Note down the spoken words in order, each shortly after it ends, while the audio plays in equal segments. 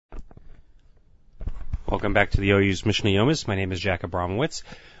Welcome back to the OU's Mishnah Yomis. My name is Jack Abramowitz.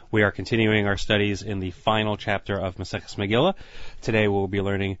 We are continuing our studies in the final chapter of Maseches Megillah. Today we'll be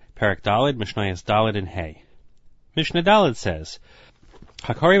learning Perek Daled, Mishnayos Daled and Hey. Mishnah Daled says,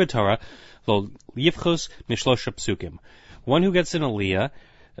 Hakari b'Torah lo yifchos mishlosha psukim. One who gets an aliyah,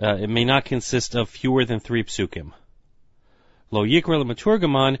 it may not consist of fewer than 3 psukim. Lo yikra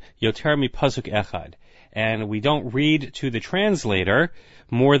l'maturgaman yoter mi pasuk echad. And we don't read to the translator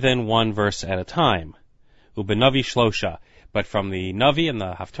more than 1 verse at a time. Ubenavi shlosha. But from the Navi and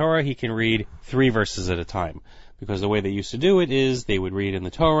the Haftorah, he can read 3 verses at a time. Because the way they used to do it is they would read in the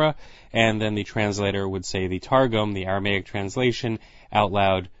Torah, and then the translator would say the Targum, the Aramaic translation, out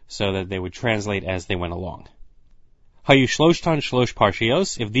loud, so that they would translate as they went along. Hayu shloshtan shlosh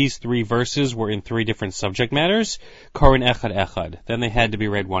parshios. If these 3 verses were in 3 different subject matters, korin echad echad. Then they had to be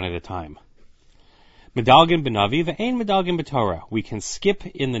read 1 at a time. Medalgin b'Navi ve'ein medalgin b'Torah. We can skip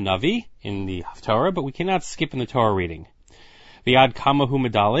in the Navi, in the Haftorah, but we cannot skip in the Torah reading. V'ad kamahu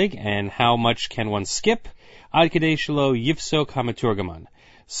medalig, and how much can one skip? Ad kadei shelo yifso kamaturgaman,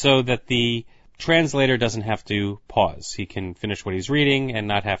 so that the translator doesn't have to pause. He can finish what he's reading and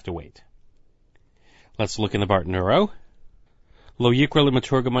not have to wait. Let's look in the Bartanuro. Lo yikra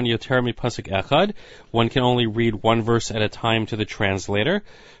l'maturgaman yoter mi pasuk echad. One can only read 1 verse at a time to the translator.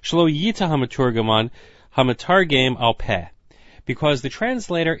 Shelo yita hamaturgaman hamatargem al peh. Because the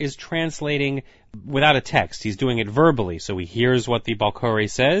translator is translating without a text. He's doing it verbally, so he hears what the Balkori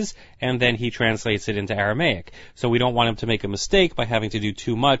says, and then he translates it into Aramaic. So we don't want him to make a mistake by having to do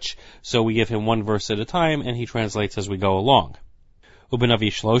too much, so we give him 1 verse at a time, and he translates as we go along.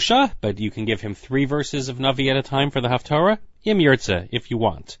 Ubenavi shlosha, but you can give him 3 verses of Navi at a time for the Haftorah, im yirtza, if you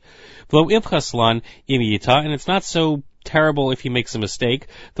want. V'lo ivchaslan im yita, and it's not so terrible if he makes a mistake,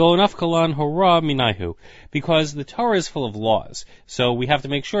 though nafkalan hora minahu, because the Torah is full of laws, so we have to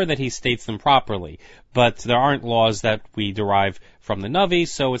make sure that he states them properly. But there aren't laws that we derive from the Navi,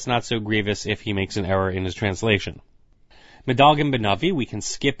 so it's not so grievous if he makes an error in his translation. Medalgim b'Navi, we can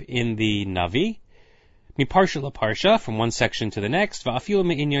skip in the Navi. Mi parsha la parsha, from one section to the next, va'afilu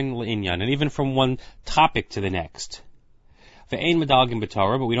me'inyan le'inyan, and even from one topic to the next. Ve'ein medalgim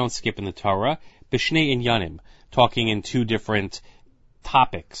b'Torah, but we don't skip in the Torah. B'shnei inyanim, talking in 2 different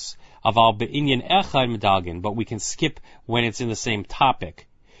topics. Aval be'inyan echad medalgin, but we can skip when it's in the same topic.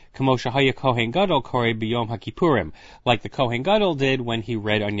 Kamo shahaya Kohen Gadol korei b'yom HaKippurim, like the Kohen Gadol did when he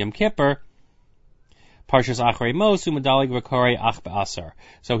read on Yom Kippur, Parshas Achrei Mos u'medalig v'korei ach ba'asar.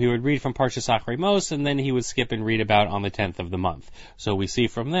 So he would read from Parshas Achrei Mos, and then he would skip and read about on the 10th of the month. So we see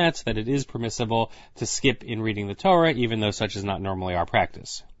from that it is permissible to skip in reading the Torah, even though such is not normally our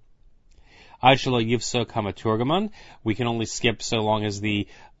practice. Ad shelo yifso kamaturgaman, we can only skip so long as the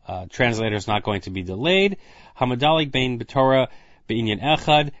translator is not going to be delayed. Hamadalig bein b'Torah be'inyan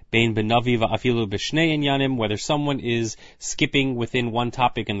echad, bein b'Navi va'afilu b'shnei inyanim, whether someone is skipping within 1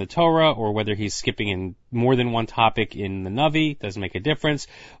 topic in the Torah, or whether he's skipping in more than 1 topic in the Navi, doesn't make a difference.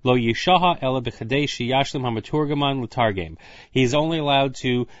 Lo yishaha ela b'chadei sheyashlim hamaturgaman l'targem. He's only allowed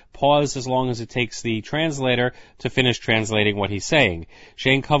to pause as long as it takes the translator to finish translating what he's saying.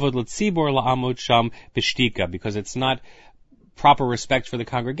 She'en kavod l'tzibor la'amod sham b'shtika, because it's not proper respect for the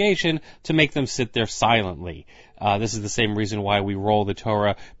congregation to make them sit there silently. This is the same reason why we roll the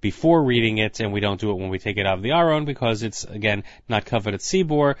Torah before reading it, and we don't do it when we take it out of the Aron, because it's, again, not kavod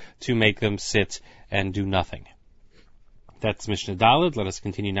tzibor to make them sit and do nothing. That's Mishnah Daled. Let us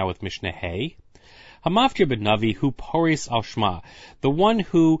continue now with Mishnah Hey. Hamaftir b'Navi hu poris al shma. The one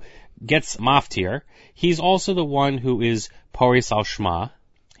who gets maftir, he's also the one who is poris al shma.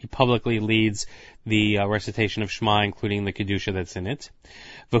 He publicly leads the recitation of Shema, including the Kedusha that's in it.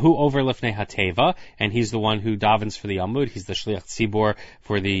 V'hu over lifnei hateva, and he's the one who davens for the Amud. He's the Shliach Tzibor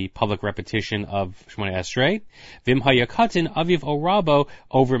for the public repetition of Shmoneh Esrei. V'im hayakatin aviv orabo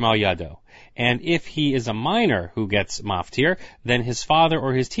over mal yado. And if he is a minor who gets maftir, then his father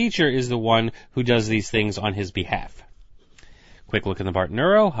or his teacher is the one who does these things on his behalf. Quick look in the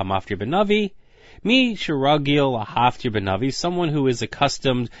Bartanuro. Hamaftir b'Navi. Mi shiragil lahaftir b'Navi, someone who is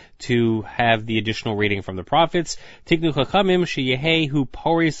accustomed to have the additional reading from the prophets. Tiknu chachamim sheyehehu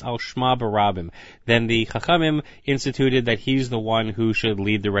poris al shma barabim. Then the chachamim instituted that he's the one who should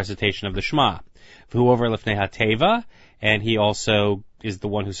lead the recitation of the Shema. V'hu over lifnei hateva, and he also is the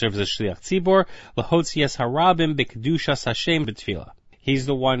one who serves as shliach tzibor. Lahotzias harabim b'kedushas Hashem b'tfilah. He's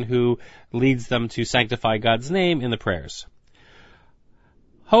the one who leads them to sanctify God's name in the prayers.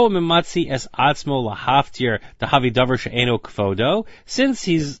 Since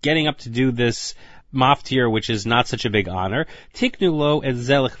he's getting up to do this maftir, which is not such a big honor, tiknu lo et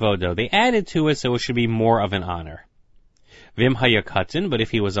zelech vodo. They added to it so it should be more of an honor. Vim haya katan, but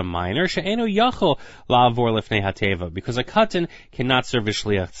if he was a minor, she'eno yachol la'avor lifnei hateva, because a katan cannot serve as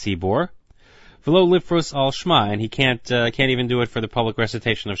shliach tzibor. V'lo lifros al shma, and he can't even do it for the public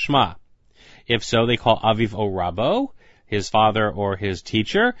recitation of Shema. If so, they call aviv o rabo, his father or his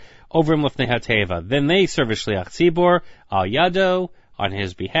teacher, ovrim lifnei hateva. Then they serve as shliach tzibor al yado, on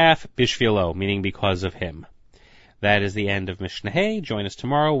his behalf, bishvilo, meaning because of him. That is the end of Mishnah Hey. Join us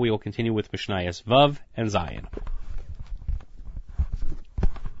tomorrow. We will continue with Mishnayos Vav and Zayin.